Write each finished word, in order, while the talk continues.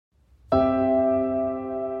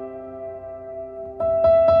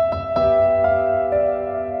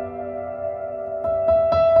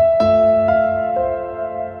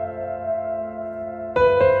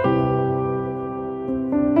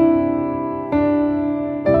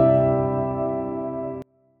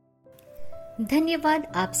धन्यवाद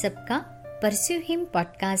आप सबका परस्यू हिम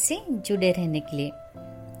पॉडकास्ट से जुड़े रहने के लिए।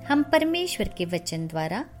 हम परमेश्वर के वचन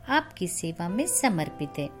द्वारा आपकी सेवा में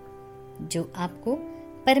समर्पित है, जो आपको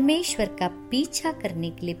परमेश्वर का पीछा करने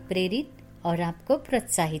के लिए प्रेरित और आपको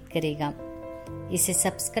प्रोत्साहित करेगा। इसे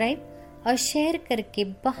सब्सक्राइब और शेयर करके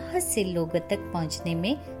बहुत से लोगों तक पहुंचने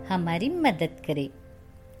में हमारी मदद करें।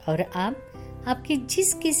 और आप आपकी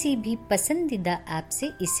जिस किसी भी पसंदीदा ऐप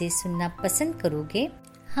से इसे सुनना पसंद करोगे,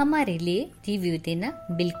 हमारे लिए रिव्यू देना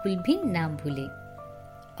बिल्कुल भी ना भूलें।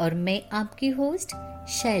 और मैं आपकी होस्ट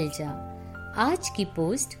शैलजा। आज की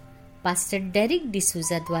पोस्ट पास्टर डेरिक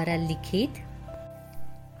डिसूजा द्वारा लिखित,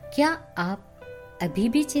 क्या आप अभी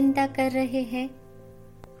भी चिंता कर रहे हैं?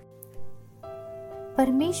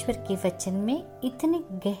 परमेश्वर के वचन में इतने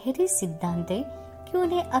गहरे सिद्धांत हैं कि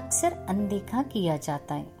उन्हें अक्सर अनदेखा किया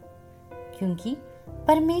जाता है, क्योंकि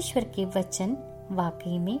परमेश्वर के वचन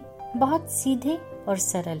वाकई में बहुत सीधे और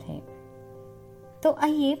सरल है। तो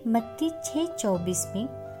आइए मत्ती 6:24 में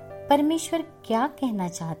परमेश्वर क्या कहना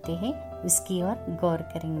चाहते हैं उसकी ओर गौर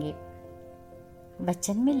करेंगे।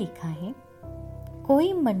 वचन में लिखा है,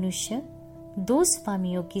 कोई मनुष्य दो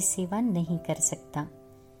स्वामियों की सेवा नहीं कर सकता,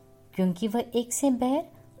 क्योंकि वह एक से बैर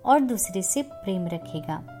और दूसरे से प्रेम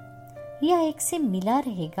रखेगा, या एक से मिला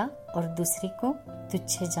रहेगा और दूसरे को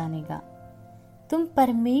तुच्छ जानेगा। तुम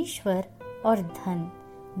परमेश्वर और धन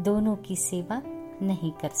दोनों की सेवा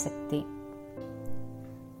नहीं कर सकते।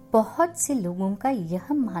 बहुत से लोगों का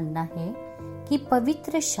यह मानना है कि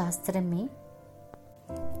पवित्र शास्त्र में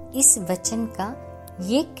इस वचन का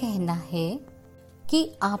ये कहना है कि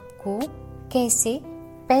आपको कैसे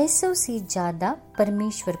पैसों से ज्यादा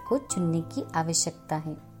परमेश्वर को चुनने की आवश्यकता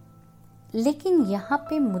है। लेकिन यहाँ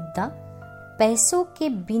पे मुद्दा पैसों के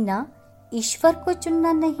बिना ईश्वर को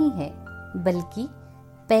चुनना नहीं है, बल्कि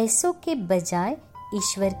पैसों के बजाय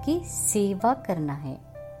ईश्वर की सेवा करना है।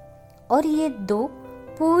 और ये दो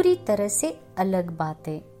पूरी तरह से अलग बात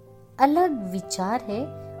है, अलग विचार है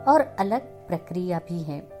और अलग प्रक्रिया भी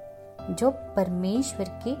है, जो परमेश्वर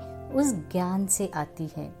के उस ज्ञान से आती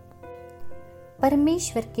है।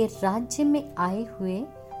 परमेश्वर के राज्य में आए हुए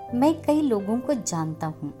मैं कई लोगों को जानता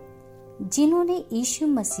हूँ, जिन्होंने यीशु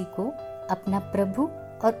मसीह को अपना प्रभु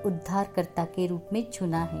और उद्धारकर्ता के रूप में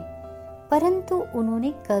चुना है, परंतु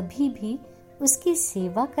उन्होंने कभी भी उसकी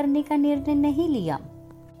सेवा करने का निर्णय नहीं लिया।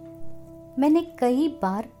 मैंने कई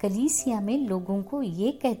बार कलीसिया में लोगों को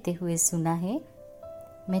ये कहते हुए सुना है,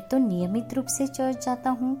 मैं तो नियमित रूप से चर्च जाता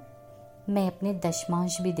हूँ, मैं अपने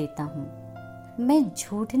दशमांश भी देता हूँ, मैं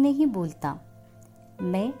झूठ नहीं बोलता,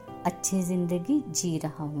 मैं अच्छी जिंदगी जी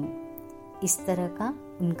रहा हूँ। इस तरह का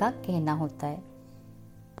उनका कहना होता है।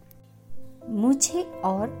 मुझे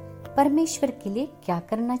और परमेश्वर के लिए क्या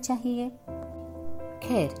करना चाहिए?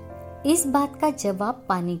 खैर, इस बात का जवाब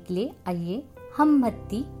पाने के लिए आइए हम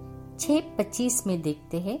मत्ती 6:25 में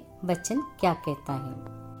देखते हैं वचन क्या कहता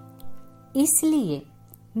है। इसलिए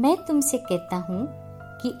मैं तुमसे कहता हूँ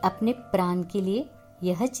कि अपने प्राण के लिए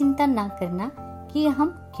यह चिंता ना करना कि हम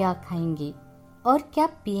क्या खाएंगे और क्या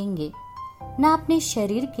पिएंगे, ना अपने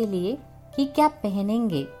शरीर के लिए कि क्या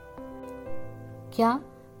पहनेंगे। क्या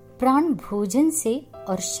प्राण भोजन से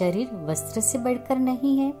और शरीर वस्त्र से बढ़कर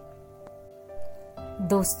नहीं है?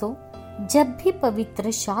 दोस्तों, जब भी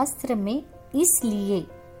पवित्र शास्त्र में इसलिए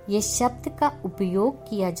ये शब्द का उपयोग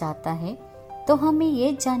किया जाता है, तो हमें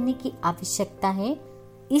ये जानने की आवश्यकता है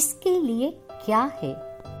इसके लिए क्या है।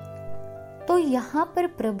 तो यहाँ पर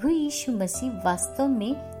प्रभु यीशु मसीह वास्तव में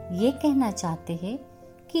ये कहना चाहते हैं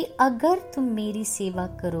कि अगर तुम मेरी सेवा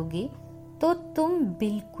करोगे तो तुम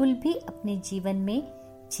बिल्कुल भी अपने जीवन में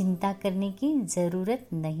चिंता करने की जरूरत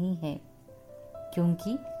नहीं है,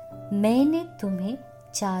 क्योंकि मैंने तुम्हें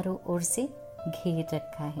चारों ओर से घेर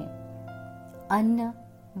रखा है। अन्न,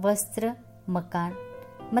 वस्त्र, मकान,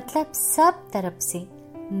 मतलब सब तरफ से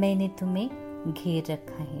मैंने तुम्हें घेर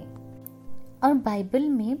रखा है। और बाइबल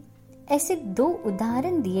में ऐसे दो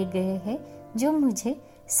उदाहरण दिए गए हैं जो मुझे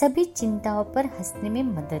सभी चिंताओं पर हंसने में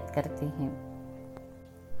मदद करते हैं।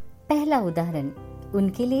 पहला उदाहरण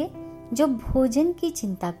उनके लिए जो भोजन की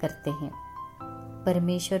चिंता करते हैं।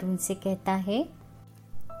 परमेश्वर उनसे कहता है,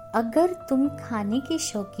 अगर तुम खाने के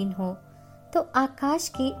शौकीन हो तो आकाश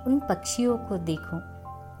के उन पक्षियों को देखो,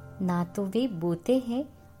 ना तो वे बोते हैं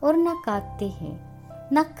और ना काटते हैं,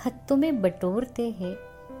 ना खत्तों में बटोरते हैं,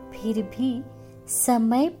 फिर भी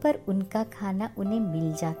समय पर उनका खाना उन्हें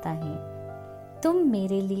मिल जाता है। तुम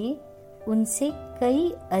मेरे लिए उनसे कई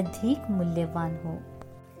अधिक मूल्यवान हो।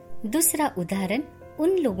 दूसरा उदाहरण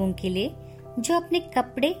उन लोगों के लिए जो अपने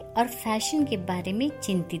कपड़े और फैशन के बारे में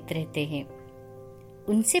चिंतित रहते हैं।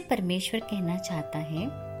 उनसे परमेश्वर कहना चाहता है,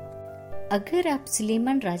 अगर आप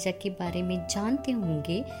सुलेमान राजा के बारे में जानते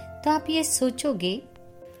होंगे तो आप ये सोचोगे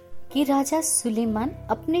कि राजा सुलेमान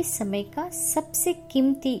अपने समय का सबसे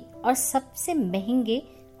कीमती और सबसे महंगे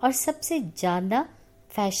और सबसे ज्यादा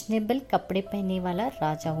फैशनेबल कपड़े पहनने वाला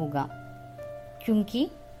राजा होगा, क्योंकि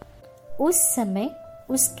उस समय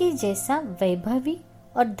उसके जैसा वैभवी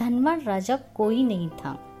और धनवान राजा कोई नहीं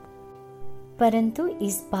था। परंतु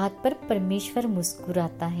इस बात पर परमेश्वर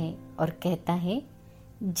मुस्कुराता है और कहता है,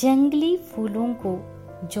 जंगली फूलों को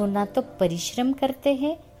जो ना तो परिश्रम करते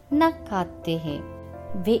हैं ना काटते हैं,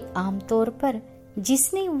 वे आमतौर पर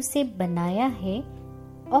जिसने उसे बनाया है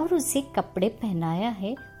और उसे कपड़े पहनाया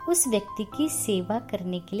है उस व्यक्ति की सेवा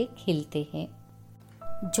करने के लिए खिलते हैं,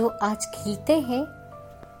 जो आज खिलते हैं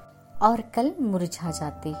और कल मुरझा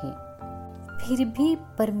जाते हैं। फिर भी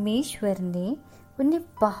परमेश्वर ने उन्हें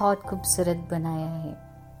बहुत खूबसूरत बनाया है।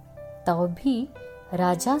 तो भी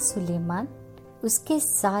राजा सुलेमान उसके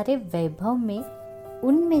सारे वैभव में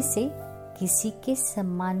उनमें से किसी के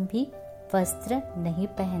समान भी वस्त्र नहीं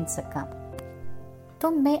पहन सका। तो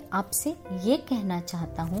मैं आपसे ये कहना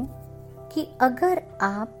चाहता हूँ कि अगर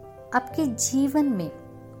आप आपके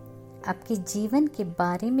जीवन के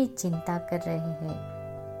बारे में चिंता कर रहे हैं,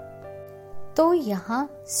 तो यहाँ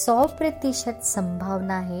 100%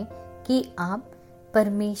 संभावना है कि आप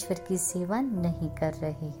परमेश्वर की सेवा नहीं कर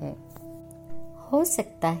रहे हैं। हो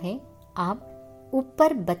सकता है आप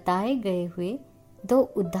ऊपर बताए गए हुए 2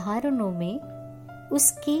 उदाहरणों में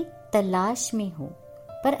उसकी तलाश में हो,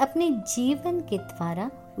 पर अपने जीवन के द्वारा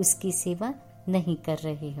उसकी सेवा नहीं कर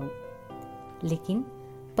रहे हो। लेकिन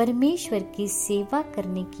परमेश्वर की सेवा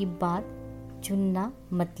करने की बात चुनना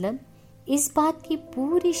मतलब इस बात की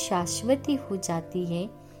पूरी शाश्वती हो जाती है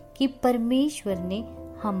कि परमेश्वर ने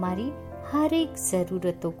हमारी हर एक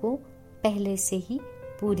जरूरतों को पहले से ही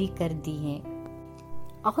पूरी कर दी है।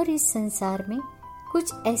 और इस संसार में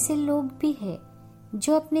कुछ ऐसे लोग भी हैं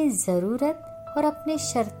जो अपने जरूरत और अपने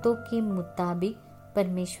शर्तों के मुताबिक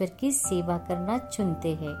परमेश्वर की सेवा करना चुनते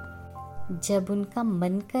हैं, जब उनका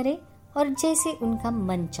मन करे और जैसे उनका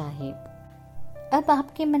मन चाहे। अब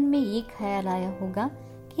आपके मन में ये ख्याल आया होगा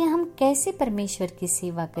कि हम कैसे परमेश्वर की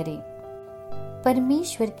सेवा करें।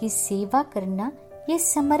 परमेश्वर की सेवा करना ये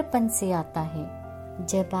समर्पण से आता है।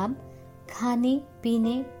 जब आप खाने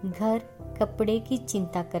पीने, घर, कपड़े की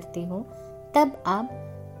चिंता करते हो, तब आप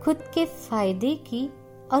खुद के फायदे की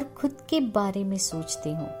और खुद के बारे में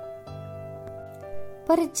सोचते हो।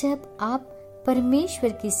 पर जब आप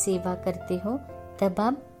परमेश्वर की सेवा करते हो, तब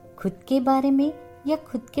आप खुद के बारे में या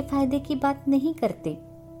खुद के फायदे की बात नहीं करते,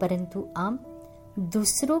 परंतु आप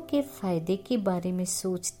दूसरों के फायदे के बारे में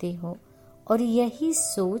सोचते हो। और यही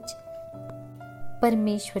सोच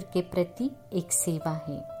परमेश्वर के प्रति एक सेवा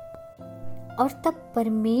है। और तब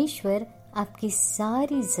परमेश्वर आपकी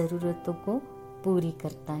सारी जरूरतों को पूरी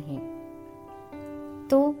करता है।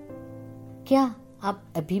 तो क्या आप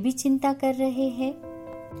अभी भी चिंता कर रहे हैं?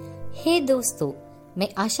 हे दोस्तों, मैं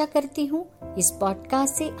आशा करती हूँ इस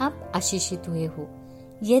पॉडकास्ट से आप आशीषित हुए हो।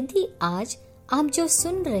 यदि आज आप जो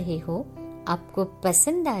सुन रहे हो आपको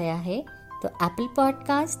पसंद आया है, तो Apple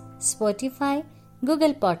podcast, Spotify,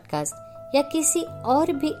 Google podcast या किसी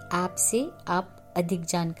और भी ऐप से आप अधिक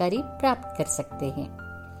जानकारी प्राप्त कर सकते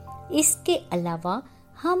हैं। इसके अलावा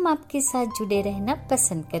हम आपके साथ जुड़े रहना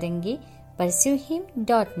पसंद करेंगे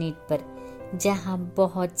PursueHim.net पर, जहां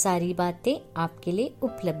बहुत सारी बातें आपके लिए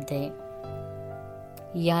उपलब्ध है।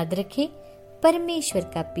 याद रखें, परमेश्वर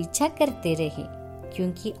का पीछा करते रहे,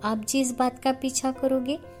 क्योंकि आप जिस बात का पीछा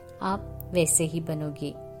करोगे आप वैसे ही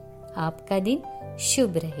बनोगे। आपका दिन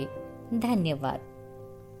शुभ रहे। धन्यवाद।